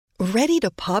Ready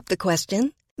to pop the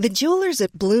question? The jewelers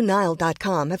at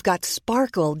BlueNile.com have got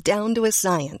sparkle down to a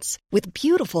science with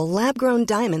beautiful lab-grown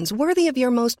diamonds worthy of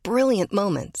your most brilliant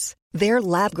moments. Their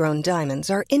lab-grown diamonds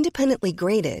are independently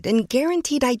graded and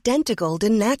guaranteed identical to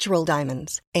natural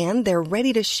diamonds, and they're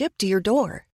ready to ship to your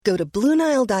door. Go to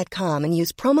BlueNile.com and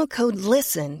use promo code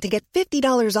LISTEN to get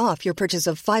 $50 off your purchase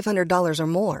of $500 or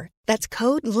more. That's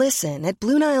code LISTEN at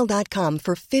BlueNile.com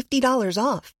for $50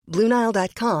 off.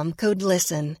 BlueNile.com, code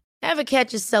LISTEN. Ever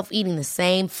catch yourself eating the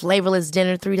same flavorless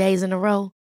dinner 3 days in a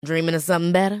row? Dreaming of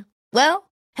something better?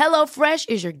 Well, HelloFresh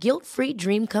is your guilt-free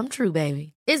dream come true,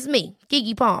 baby. It's me,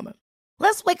 Keke Palmer.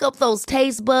 Let's wake up those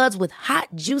taste buds with hot,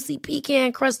 juicy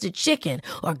pecan-crusted chicken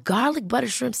or garlic butter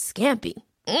shrimp scampi.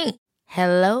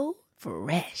 Hello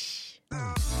Fresh.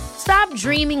 Stop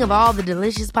dreaming of all the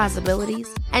delicious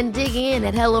possibilities and dig in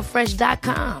at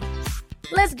HelloFresh.com.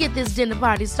 Let's get this dinner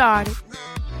party started.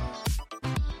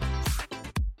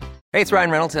 Hey, it's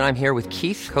Ryan Reynolds, and I'm here with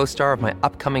Keith, co-star of my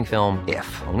upcoming film, If,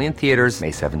 only in theaters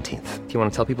May 17th. Do you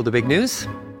want to tell people the big news?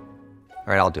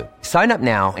 All right, I'll do it. Sign up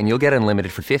now and you'll get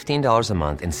unlimited for $15 a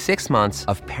month and 6 months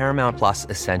of Paramount Plus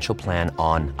Essential Plan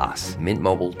on us.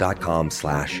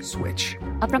 MintMobile.com/switch.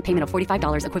 Upfront payment of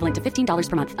 $45 equivalent to $15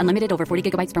 per month. Unlimited over 40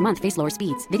 gigabytes per month. Face lower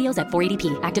speeds. Videos at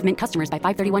 480p. Active Mint customers by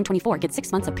 531.24 get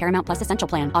 6 months of Paramount Plus Essential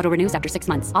Plan. Auto renews after 6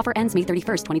 months. Offer ends May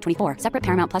 31st, 2024. Separate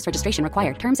Paramount Plus registration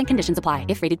required. Terms and conditions apply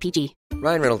if rated PG.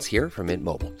 Ryan Reynolds here from Mint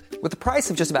Mobile. With the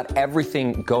price of just about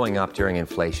everything going up during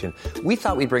inflation, we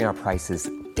thought we'd bring our prices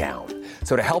down.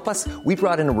 So to help us, we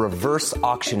brought in a reverse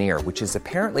auctioneer, which is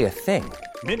apparently a thing.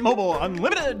 Mint Mobile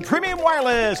Unlimited Premium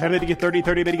Wireless. How to get 30,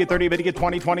 30, bit to get 30, bit to get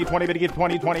 20, 20, 20, bit to get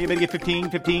 20, 20, bit to get 15,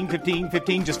 15, 15,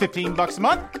 15, just $15 a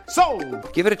month?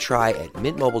 Sold! Give it a try at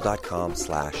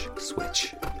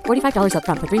mintmobile.com/switch. $45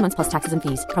 upfront for 3 months plus taxes and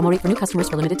fees. Promo rate for new customers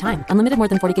for limited time. Unlimited more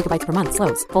than 40 gigabytes per month.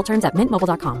 Slows full terms at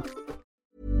mintmobile.com.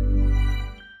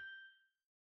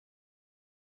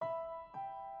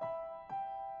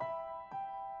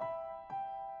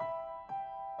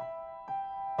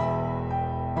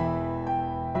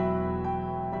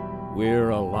 We're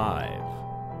Alive,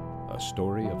 a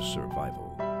story of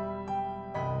survival.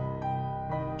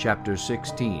 Chapter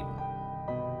 16.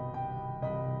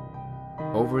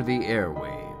 Over the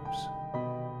Airwaves.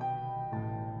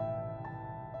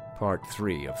 Part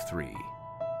 3 of 3.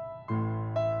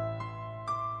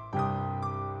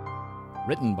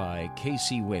 Written by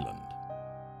K.C. Wayland.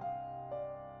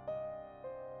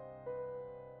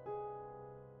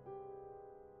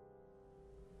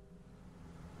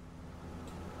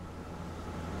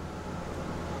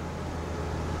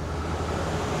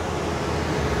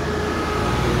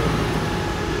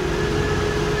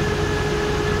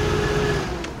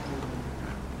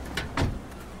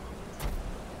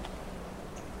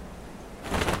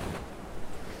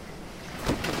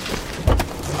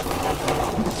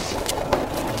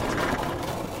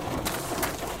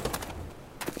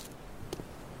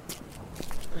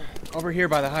 Over here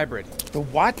by the hybrid. The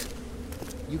what?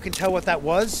 You can tell what that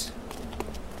was?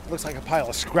 Looks like a pile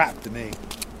of scrap to me.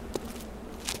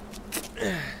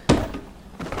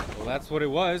 Well, that's what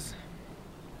it was.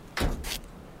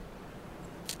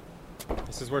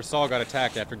 This is where Saul got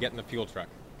attacked after getting the fuel truck.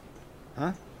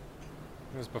 Huh?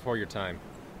 It was before your time.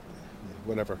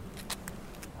 Whatever.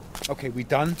 Okay, we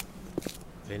done?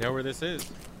 They know where this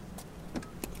is.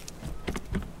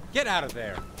 Get out of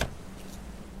there!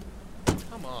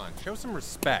 Come on, show some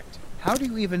respect. How do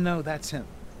you even know that's him?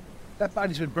 That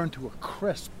body's been burned to a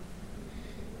crisp.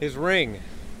 His ring,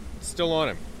 it's still on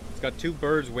him. It's got 2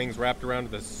 birds' wings wrapped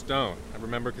around the stone. I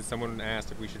remember because someone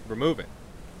asked if we should remove it.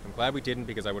 I'm glad we didn't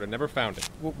because I would have never found it.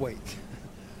 Well, wait.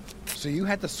 So you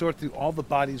had to sort through all the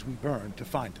bodies we burned to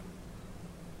find him.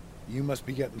 You must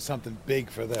be getting something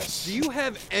big for this. Do you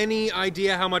have any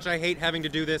idea how much I hate having to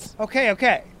do this?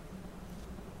 Okay.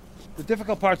 The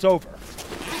difficult part's over.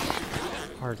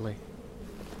 Hardly.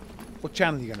 What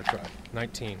channel are you gonna try?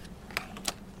 19.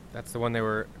 That's the one they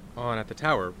were on at the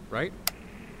tower, right?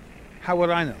 How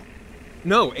would I know?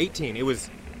 No, 18. It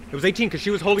was 18 because she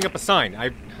was holding up a sign.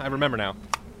 I remember now.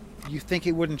 You think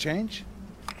it wouldn't change?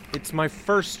 It's my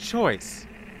first choice.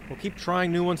 We'll keep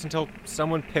trying new ones until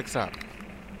someone picks up.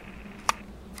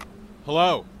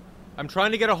 Hello. I'm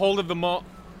trying to get a hold of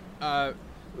the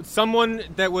someone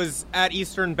that was at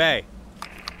Eastern Bay.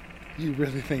 You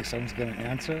really think someone's gonna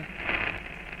answer?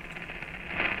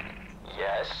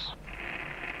 Yes?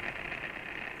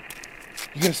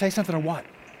 You gonna say something or what?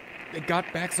 It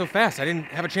got back so fast, I didn't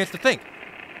have a chance to think.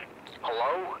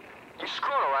 Hello? You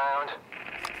screwing around?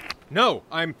 No,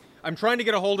 I'm trying to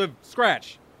get a hold of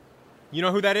Scratch. You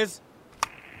know who that is?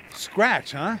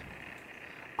 Scratch, huh?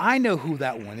 I know who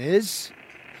that one is.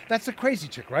 That's the crazy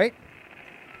chick, right?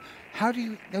 How do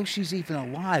you know she's even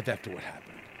alive after what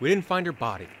happened? We didn't find her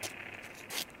body.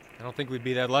 I don't think we'd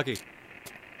be that lucky.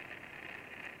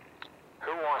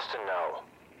 Who wants to know?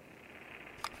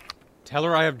 Tell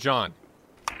her I have John.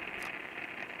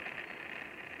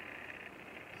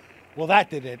 Well, that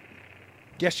did it.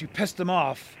 Guess you pissed him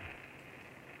off.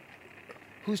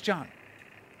 Who's John?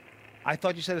 I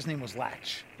thought you said his name was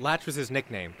Latch. Latch was his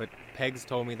nickname, but Pegs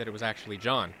told me that it was actually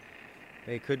John.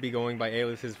 They could be going by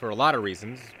aliases for a lot of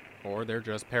reasons, or they're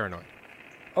just paranoid.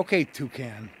 Okay,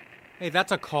 Toucan. Hey,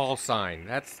 that's a call sign.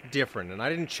 That's different, and I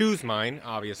didn't choose mine,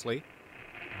 obviously.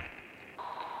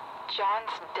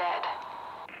 John's dead.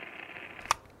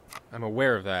 I'm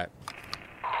aware of that.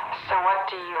 So what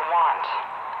do you want,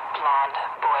 blonde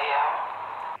boyo?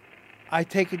 I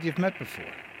take it you've met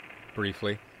before.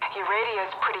 Briefly. Your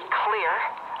radio's pretty clear.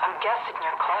 I'm guessing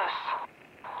you're close.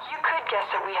 You could guess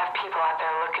that we have people out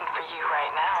there looking for you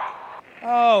right now.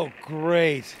 Oh,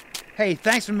 great. Hey,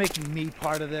 thanks for making me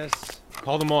part of this.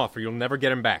 Call them off, or you'll never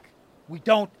get him back. We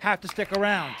don't have to stick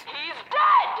around. He's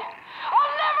dead!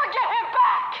 I'll never get him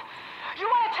back! You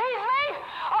want to tease me?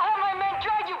 I'll have my men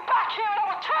drag you back here and I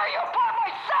will tear you apart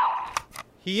myself!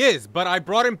 He is, but I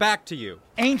brought him back to you.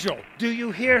 Angel, do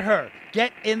you hear her?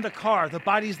 Get in the car. The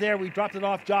body's there. We dropped it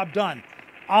off. Job done.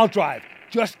 I'll drive.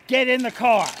 Just get in the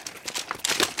car.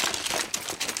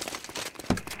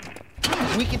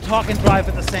 We can talk and drive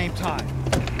at the same time.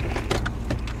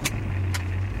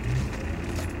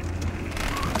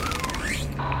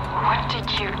 What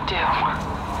did you do?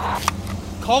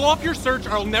 Call off your search,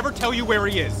 or I'll never tell you where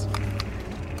he is.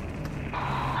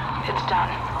 It's done.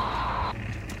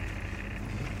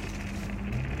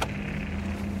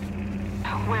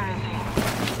 Where is he?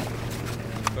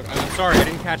 Look, I'm sorry, I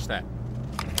didn't catch that.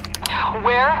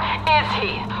 Where is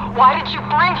he? Why did you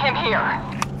bring him here?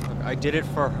 Look, I did it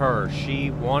for her.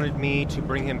 She wanted me to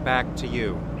bring him back to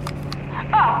you.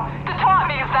 Oh, to taunt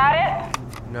me, is that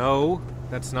it? No,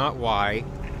 that's not why.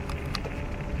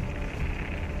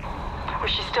 Well,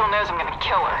 she still knows I'm gonna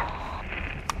kill her.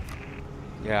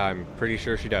 Yeah, I'm pretty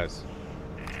sure she does.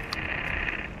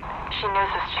 She knows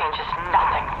this changes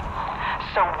nothing.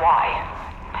 So why?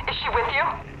 Is she with you?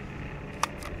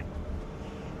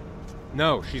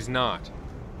 No, she's not.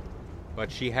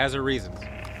 But she has her reasons.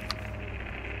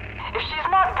 If she's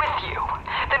not with you,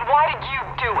 then why did you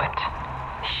do it?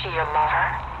 Is she your lover?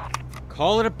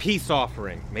 Call it a peace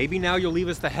offering. Maybe now you'll leave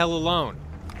us the hell alone.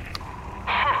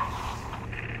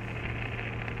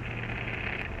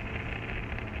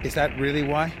 Is that really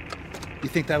why? You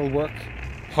think that'll work?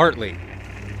 Partly.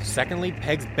 Secondly,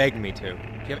 Pegs begged me to. Do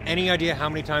you have any idea how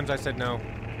many times I said no?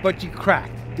 But you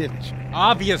cracked, didn't you?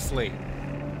 Obviously.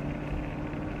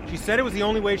 She said it was the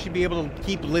only way she'd be able to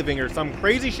keep living or some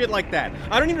crazy shit like that.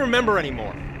 I don't even remember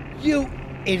anymore. You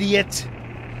idiot.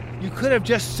 You could have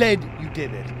just said you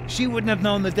did it. She wouldn't have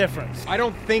known the difference. I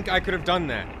don't think I could have done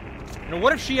that. You know,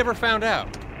 what if she ever found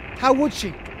out? How would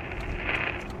she?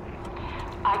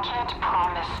 I can't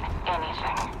promise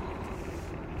anything.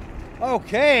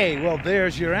 Okay, well,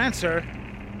 there's your answer.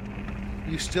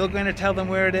 You still going to tell them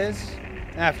where it is?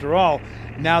 After all,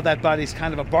 now that body's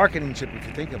kind of a bargaining chip if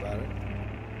you think about it.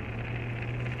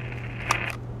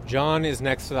 John is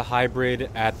next to the hybrid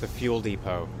at the fuel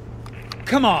depot.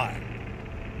 Come on!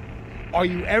 Are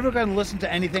you ever going to listen to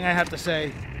anything I have to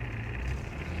say?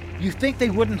 You think they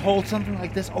wouldn't hold something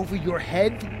like this over your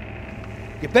head?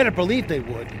 You better believe they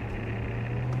would.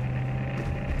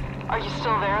 Are you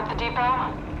still there at the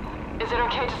depot? Is it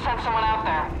okay to send someone out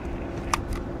there?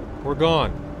 We're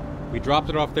gone. We dropped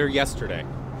it off there yesterday.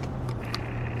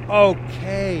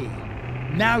 Okay.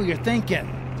 Now you're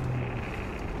thinking.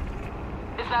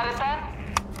 Is that it then?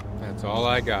 That's all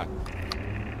I got.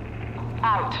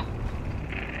 Out.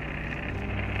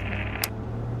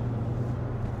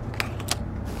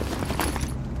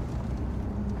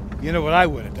 You know what I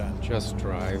would have done? Just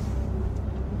drive.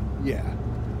 Yeah.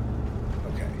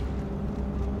 Okay.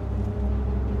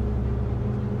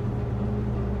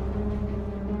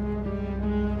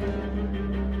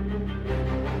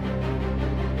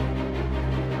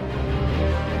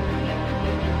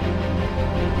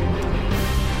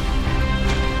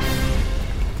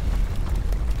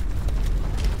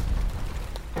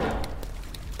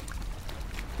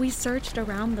 We searched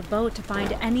around the boat to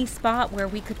find any spot where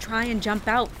we could try and jump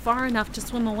out far enough to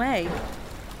swim away.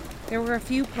 There were a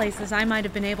few places I might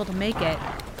have been able to make it,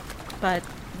 but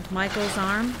with Michael's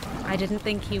arm, I didn't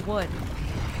think he would.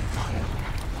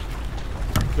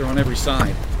 They're on every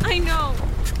side. I know!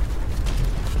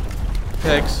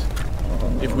 Pegs,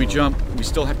 if we jump, we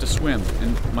still have to swim,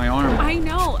 and my arm... I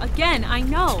know! Again, I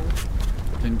know!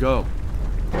 Then go.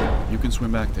 You can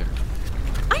swim back there.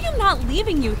 I am not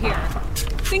leaving you here.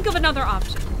 Think of another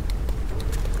option.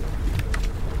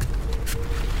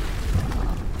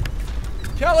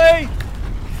 Kelly!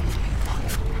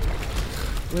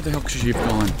 Where the hell could she have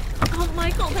gone? Oh,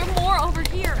 Michael, there are more over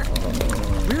here.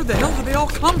 Where the hell did they all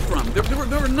come from?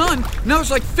 There were none. Now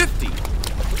there's like 50.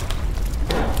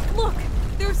 Look,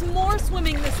 there's more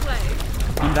swimming this way.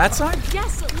 On that side?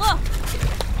 Yes, look.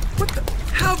 What the?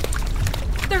 How?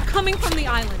 They're coming from the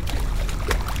island.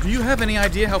 Do you have any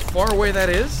idea how far away that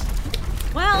is?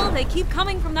 Well, they keep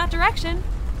coming from that direction.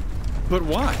 But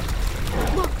why?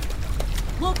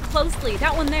 Look closely.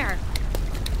 That one there.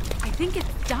 I think it's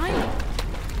dying.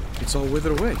 It's all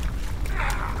withered away.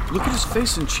 Look at his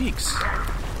face and cheeks.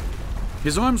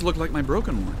 His arms look like my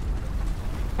broken one.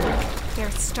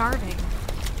 They're starving.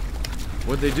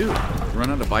 What'd they do? Run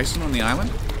out of bison on the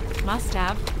island? Must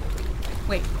have.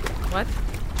 Wait, what?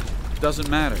 Doesn't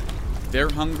matter. They're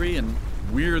hungry and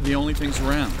we're the only things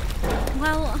around.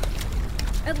 Well,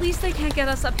 at least they can't get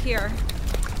us up here.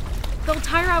 They'll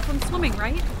tire out from swimming,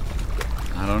 right?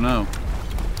 I don't know.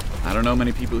 I don't know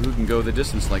many people who can go the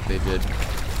distance like they did.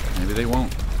 Maybe they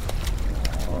won't.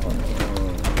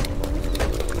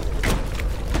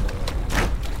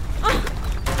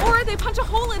 Or they punch a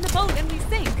hole in the boat and we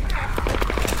sink.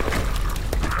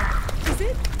 Is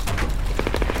it?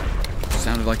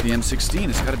 Sounded like the M16.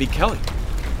 It's gotta be Kelly.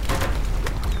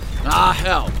 Ah,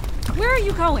 hell. Where are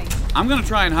you going? I'm gonna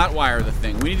try and hotwire the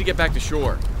thing. We need to get back to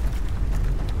shore.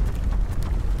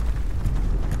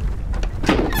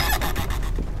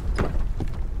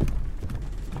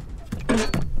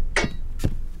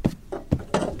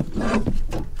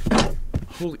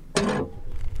 Holy...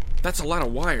 That's a lot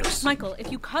of wires. Michael,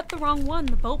 if you cut the wrong one,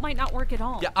 the boat might not work at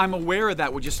all. Yeah, I'm aware of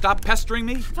that. Would you stop pestering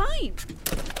me? Fine.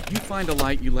 You find a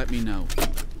light, you let me know.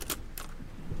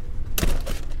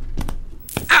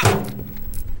 Ow!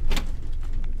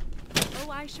 Oh,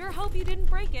 I sure hope you didn't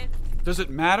break it. Does it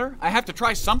matter? I have to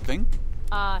try something.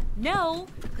 No,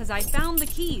 because I found the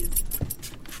keys.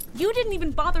 You didn't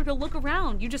even bother to look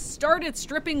around. You just started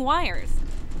stripping wires.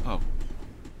 Oh.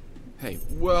 Hey,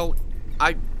 well,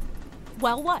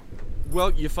 Well, what?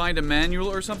 Well, you find a manual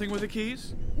or something with the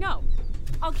keys? No.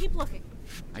 I'll keep looking.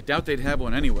 I doubt they'd have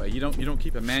one anyway. You don't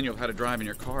keep a manual of how to drive in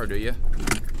your car, do you?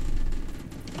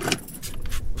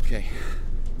 Okay.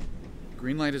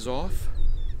 Green light is off.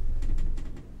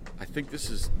 I think this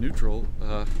is neutral.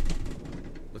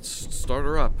 Let's start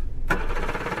her up.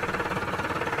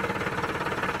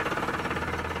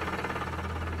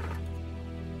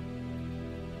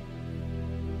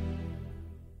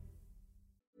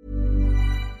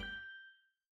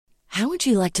 How would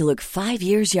you like to look 5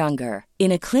 years younger?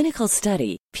 In a clinical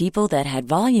study, people that had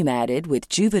volume added with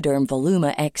Juvederm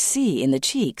Voluma XC in the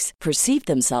cheeks perceived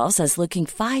themselves as looking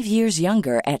 5 years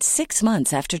younger at 6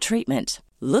 months after treatment.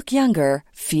 Look younger,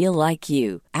 feel like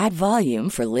you. Add volume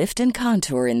for lift and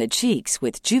contour in the cheeks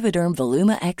with Juvederm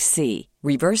Voluma XC.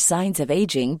 Reverse signs of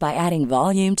aging by adding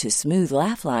volume to smooth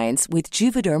laugh lines with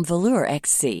Juvederm Volure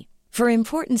XC. For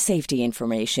important safety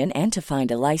information and to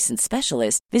find a licensed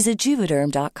specialist, visit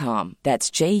Juvederm.com. That's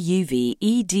JUVEDERM.com.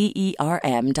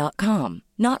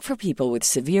 Not for people with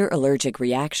severe allergic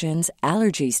reactions,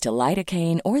 allergies to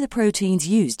lidocaine, or the proteins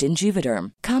used in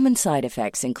Juvederm. Common side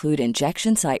effects include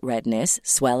injection site redness,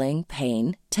 swelling,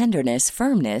 pain, tenderness,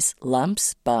 firmness,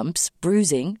 lumps, bumps,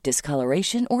 bruising,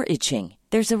 discoloration, or itching.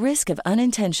 There's a risk of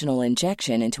unintentional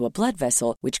injection into a blood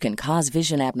vessel, which can cause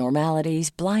vision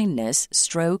abnormalities, blindness,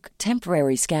 stroke,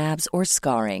 temporary scabs, or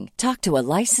scarring. Talk to a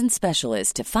licensed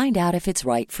specialist to find out if it's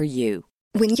right for you.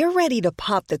 When you're ready to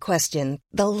pop the question,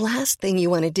 the last thing you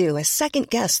want to do is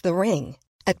second-guess the ring.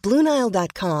 At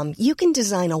BlueNile.com, you can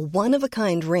design a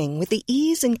one-of-a-kind ring with the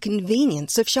ease and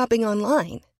convenience of shopping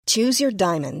online. Choose your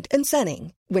diamond and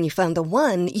setting. When you find the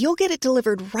one, you'll get it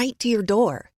delivered right to your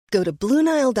door. Go to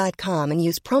BlueNile.com and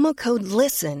use promo code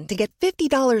LISTEN to get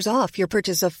 $50 off your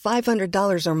purchase of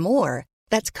 $500 or more.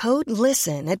 That's code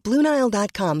LISTEN at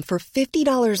BlueNile.com for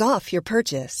 $50 off your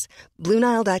purchase.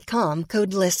 BlueNile.com,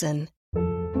 code LISTEN.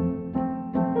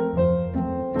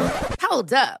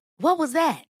 Hold up. What was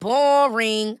that?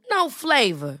 Boring. No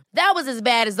flavor. That was as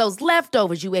bad as those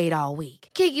leftovers you ate all week.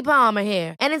 Keke Palmer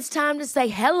here, and it's time to say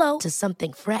hello to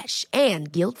something fresh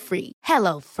and guilt-free.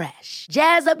 Hello Fresh.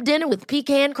 Jazz up dinner with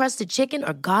pecan-crusted chicken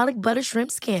or garlic butter shrimp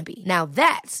scampi. Now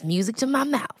that's music to my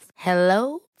mouth.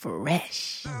 Hello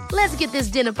Fresh. Let's get this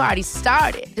dinner party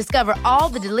started. Discover all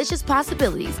the delicious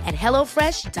possibilities at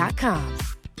HelloFresh.com.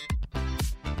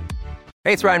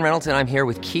 Hey, it's Ryan Reynolds, and I'm here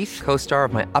with Keith, co-star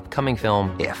of my upcoming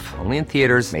film, If, only in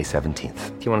theaters May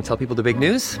 17th. Do you want to tell people the big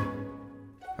news?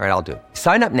 All All right, I'll do it.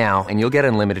 Sign up now and you'll get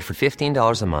unlimited for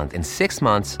 $15 a month and 6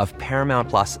 months of Paramount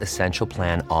Plus Essential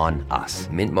Plan on us.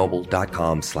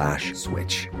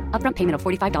 MintMobile.com/switch. Upfront payment of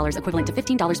 $45 equivalent to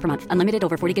 $15 per month. Unlimited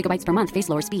over 40 gigabytes per month. Face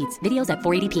lower speeds. Videos at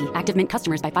 480p. Active Mint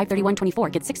customers by 531.24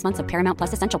 get 6 months of Paramount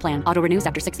Plus Essential Plan. Auto renews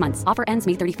after 6 months. Offer ends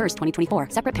May 31st, 2024.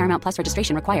 Separate Paramount Plus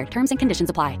registration required. Terms and conditions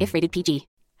apply if rated PG.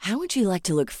 How would you like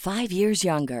to look 5 years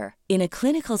younger? In a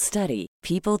clinical study,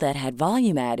 people that had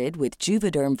volume added with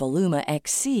Juvederm Voluma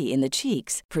XC in the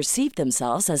cheeks perceived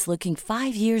themselves as looking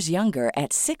 5 years younger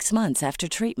at 6 months after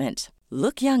treatment.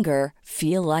 Look younger,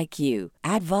 feel like you.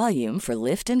 Add volume for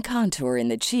lift and contour in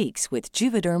the cheeks with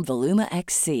Juvederm Voluma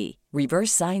XC.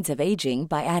 Reverse signs of aging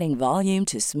by adding volume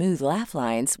to smooth laugh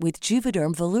lines with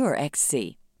Juvederm Volure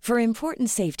XC. For important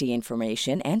safety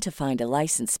information and to find a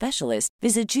licensed specialist,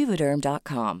 visit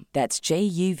Juvederm.com. That's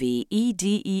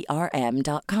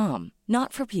JUVEDERM.com.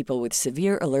 Not for people with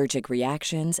severe allergic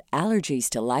reactions, allergies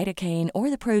to lidocaine,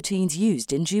 or the proteins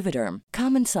used in Juvederm.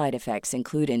 Common side effects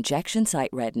include injection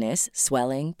site redness,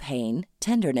 swelling, pain,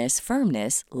 tenderness,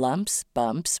 firmness, lumps,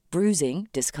 bumps, bruising,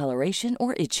 discoloration,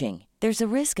 or itching. There's a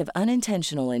risk of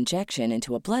unintentional injection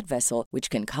into a blood vessel, which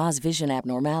can cause vision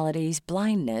abnormalities,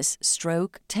 blindness,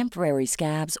 stroke, temporary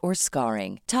scabs, or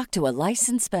scarring. Talk to a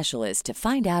licensed specialist to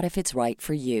find out if it's right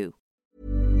for you.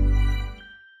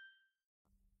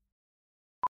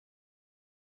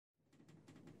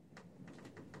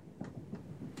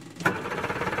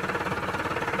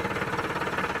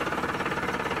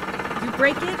 You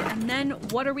break it, and then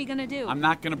what are we gonna do? I'm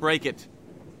not gonna break it.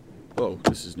 Oh,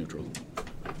 this is neutral.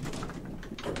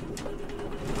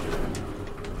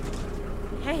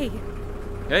 Hey.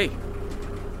 Hey.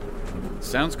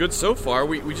 Sounds good so far.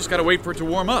 We just gotta wait for it to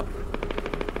warm up.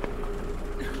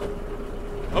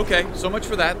 Okay, so much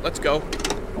for that. Let's go.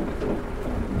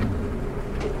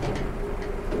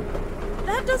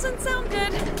 That doesn't sound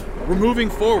good. We're moving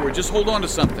forward. Just hold on to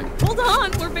something. Hold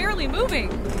on, we're barely moving.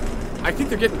 I think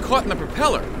they're getting caught in the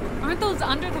propeller. Aren't those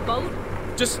under the boat?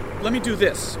 Just let me do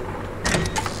this.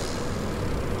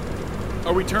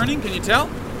 Are we turning? Can you tell?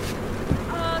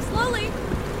 Slowly.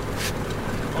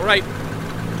 All right,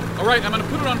 I'm gonna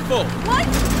put it on full. What?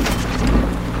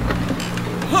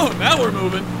 Oh, now we're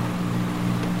moving.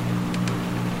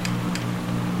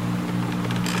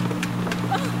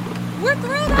 We're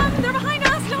through them. They're behind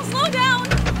us. Don't slow down.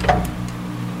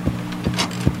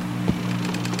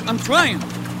 I'm trying.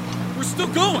 We're still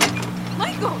going.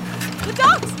 Michael, the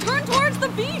docks. Turn towards the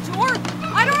beach, or,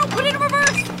 I don't know, put it in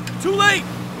reverse. Too late.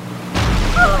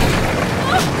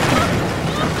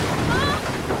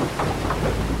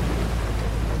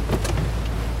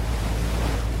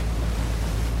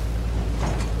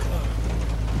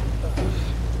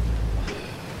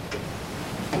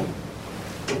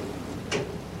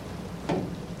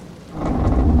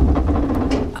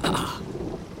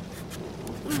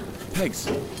 Pegs,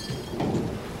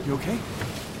 you okay?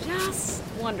 Just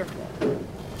wonderful.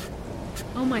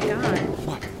 Oh my God.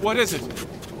 What is it?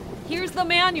 Here's the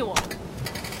manual.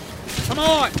 Come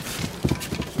on!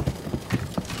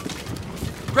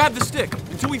 Grab the stick.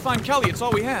 Until we find Kelly, it's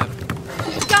all we have.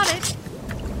 Got it.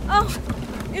 Oh,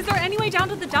 is there any way down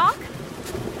to the dock?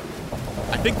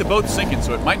 I think the boat's sinking,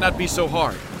 so it might not be so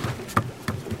hard.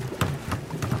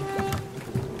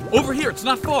 Over here, it's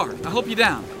not far. I'll help you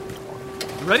down.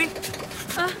 You ready?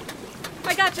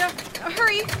 I gotcha.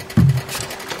 Hurry.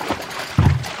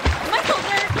 Michael,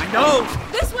 they're... I know!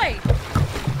 This way!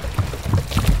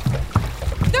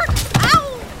 They're...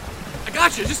 Ow! I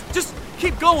gotcha! Just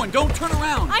keep going. Don't turn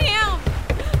around. I am.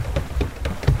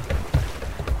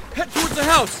 Head towards the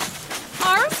house.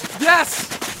 Ours? Yes!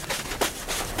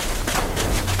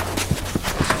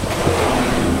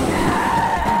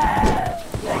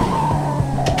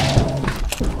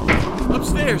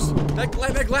 Upstairs.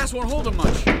 That glass won't hold them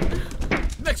much.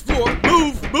 Next floor.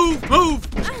 Move!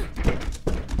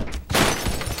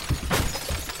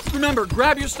 Remember,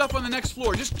 grab your stuff on the next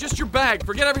floor. Just your bag.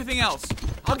 Forget everything else.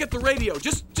 I'll get the radio.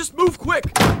 Just move quick.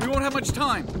 We won't have much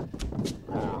time.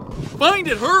 Find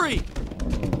it. Hurry.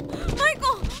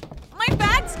 Michael, my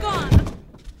bag's gone.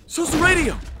 So's the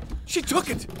radio. She took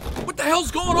it. What the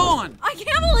hell's going on? I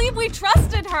can't believe we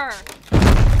trusted her.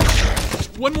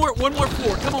 One more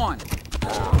floor. Come on.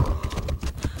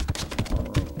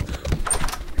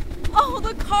 Oh,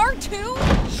 the car too?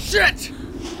 Shit!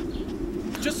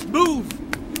 Just move.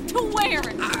 To where?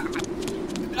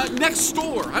 Next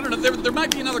door. I don't know. There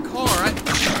might be another car.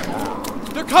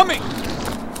 They're coming.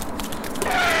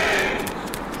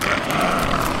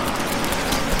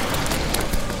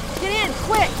 Get in,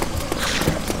 quick.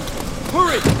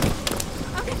 Hurry.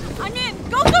 Okay, I'm in.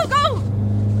 Go, go, go.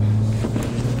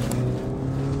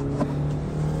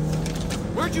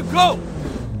 Oh!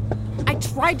 I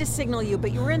tried to signal you,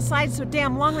 but you were inside so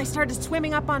damn long they started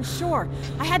swimming up on shore.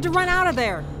 I had to run out of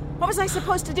there. What was I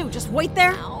supposed to do? Just wait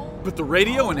there? But the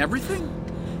radio and everything?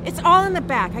 It's all in the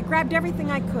back. I grabbed everything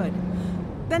I could.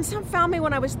 Then some found me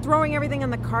when I was throwing everything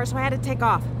in the car, so I had to take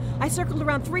off. I circled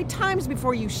around 3 times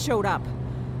before you showed up.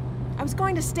 I was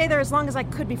going to stay there as long as I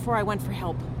could before I went for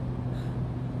help.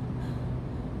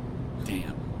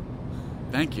 Damn.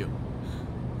 Thank you.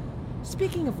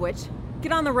 Speaking of which,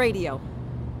 get on the radio.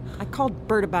 I called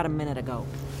Bert about a minute ago.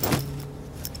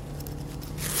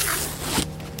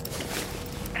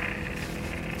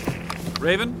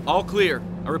 Raven, all clear.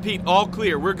 I repeat, all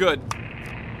clear. We're good.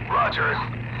 Roger.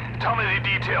 Tell me the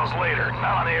details later,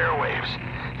 not on the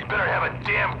airwaves. You better have a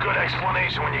damn good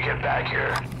explanation when you get back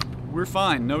here. We're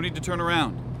fine. No need to turn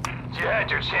around. You had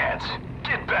your chance.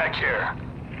 Get back here.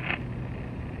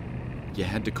 You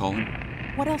had to call him?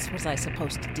 What else was I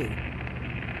supposed to do?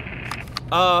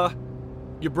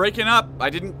 You're breaking up. I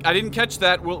didn't catch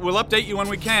that. We'll update you when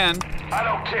we can. I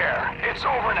don't care. It's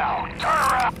over now. Turn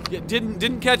around. Yeah,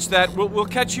 didn't catch that. We'll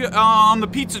catch you on the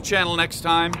Pizza Channel next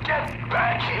time. Get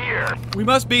back here. We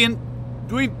must be in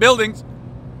between buildings.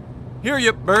 Hear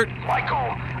you, Bert. Michael,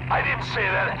 I didn't say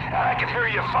that, and I can hear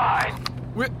you fine.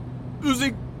 We're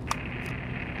losing.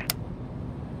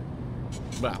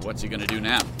 Well, what's he gonna do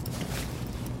now?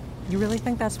 You really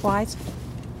think that's wise?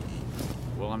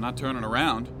 Well, I'm not turning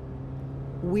around.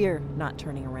 We're not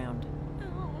turning around.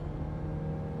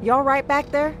 You all right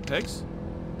back there? Pegs?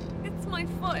 It's my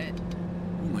foot.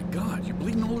 Oh my God, you're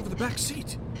bleeding all over the back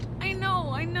seat. I know.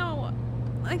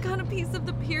 I got a piece of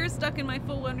the pier stuck in my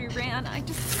foot when we ran. I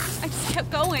just kept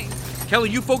going. Kelly,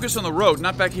 you focus on the road,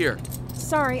 not back here.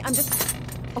 Sorry, I'm just...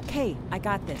 Okay, I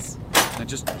got this. Now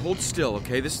just hold still,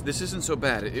 okay? This isn't so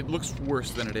bad. It looks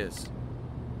worse than it is.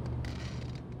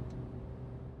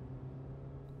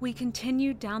 We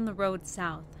continued down the road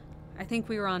south. I think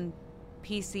we were on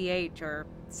PCH or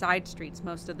side streets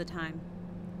most of the time.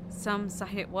 Some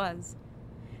sight it was.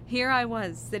 Here I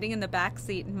was, sitting in the back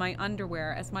seat in my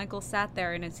underwear as Michael sat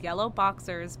there in his yellow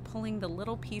boxers pulling the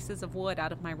little pieces of wood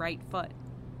out of my right foot.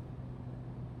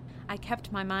 I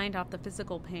kept my mind off the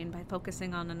physical pain by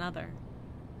focusing on another.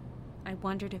 I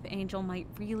wondered if Angel might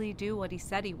really do what he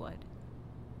said he would.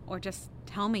 Or just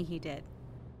tell me he did.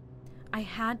 I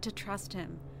had to trust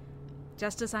him,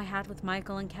 just as I had with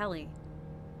Michael and Kelly.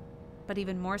 But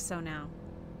even more so now.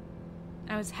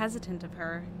 I was hesitant of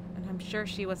her, and I'm sure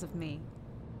she was of me.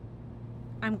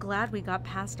 I'm glad we got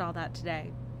past all that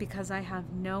today, because I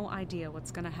have no idea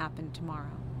what's going to happen tomorrow.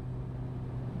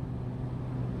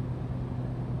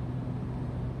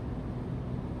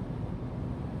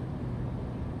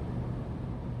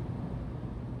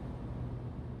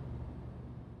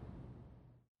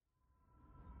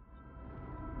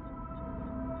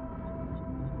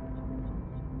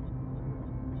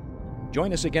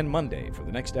 Join us again Monday for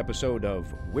the next episode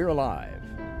of We're Alive.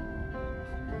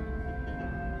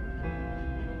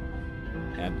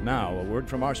 And now, a word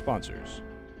from our sponsors.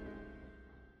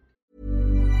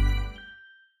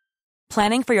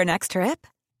 Planning for your next trip?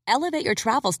 Elevate your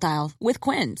travel style with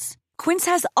Quince. Quince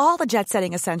has all the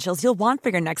jet-setting essentials you'll want for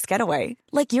your next getaway,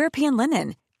 like European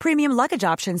linen, premium luggage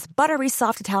options, buttery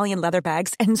soft Italian leather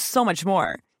bags, and so much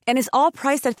more. And is all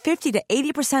priced at 50 to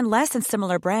 80% less than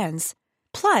similar brands.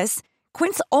 Plus,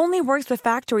 Quince only works with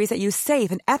factories that use safe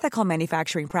and ethical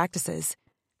manufacturing practices.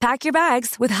 Pack your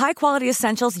bags with high-quality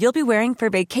essentials you'll be wearing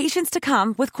for vacations to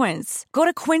come with Quince. Go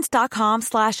to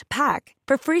quince.com/pack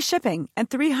for free shipping and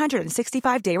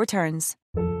 365-day returns.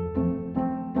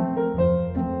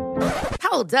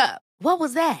 Hold up. What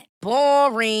was that?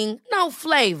 Boring. No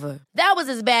flavor. That was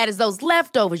as bad as those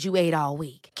leftovers you ate all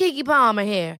week. Keke Palmer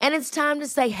here, and it's time to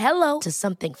say hello to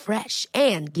something fresh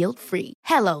and guilt-free.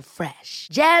 HelloFresh.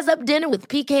 Jazz up dinner with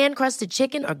pecan-crusted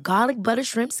chicken or garlic butter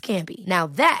shrimp scampi. Now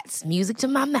that's music to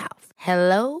my mouth.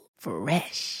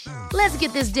 HelloFresh. Let's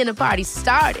get this dinner party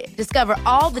started. Discover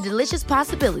all the delicious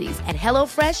possibilities at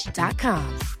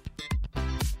HelloFresh.com.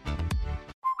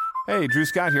 Hey, Drew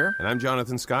Scott here, and I'm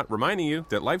Jonathan Scott, reminding you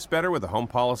that life's better with a home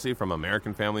policy from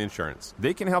American Family Insurance.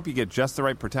 They can help you get just the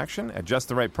right protection at just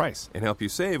the right price and help you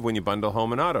save when you bundle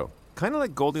home and auto. Kind of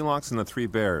like Goldilocks and the Three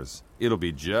Bears. It'll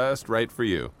be just right for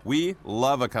you. We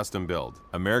love a custom build.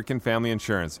 American Family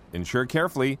Insurance. Insure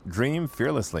carefully, dream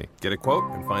fearlessly. Get a quote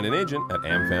and find an agent at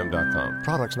amfam.com.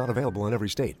 Products not available in every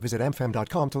state. Visit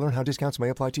amfam.com to learn how discounts may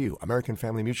apply to you. American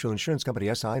Family Mutual Insurance Company,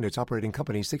 S.I. and its operating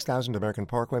company, 6000 American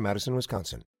Parkway, Madison,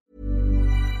 Wisconsin.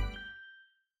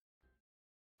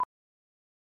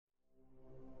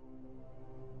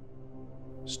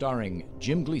 Starring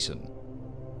Jim Gleason,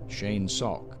 Shane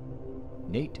Salk,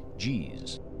 Nate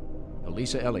Gies,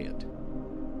 Elisa Elliott,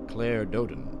 Claire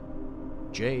Doden,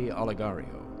 Jay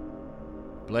Oligario,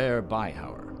 Blair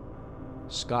Byhauer,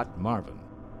 Scott Marvin,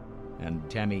 and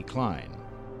Tammy Klein.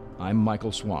 I'm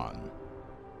Michael Swan.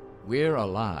 We're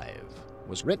Alive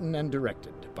was written and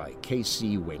directed by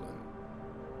K.C. Wayland.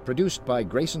 Produced by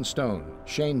Grayson Stone,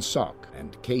 Shane Salk,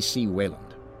 and K.C.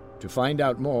 Wayland. To find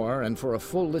out more and for a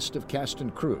full list of cast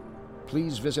and crew,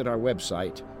 please visit our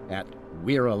website at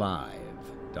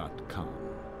we'realive.com.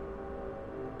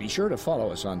 Be sure to follow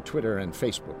us on Twitter and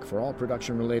Facebook for all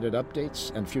production-related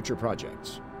updates and future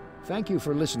projects. Thank you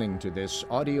for listening to this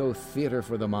Audio Theater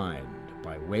for the Mind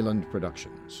by Wayland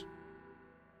Productions.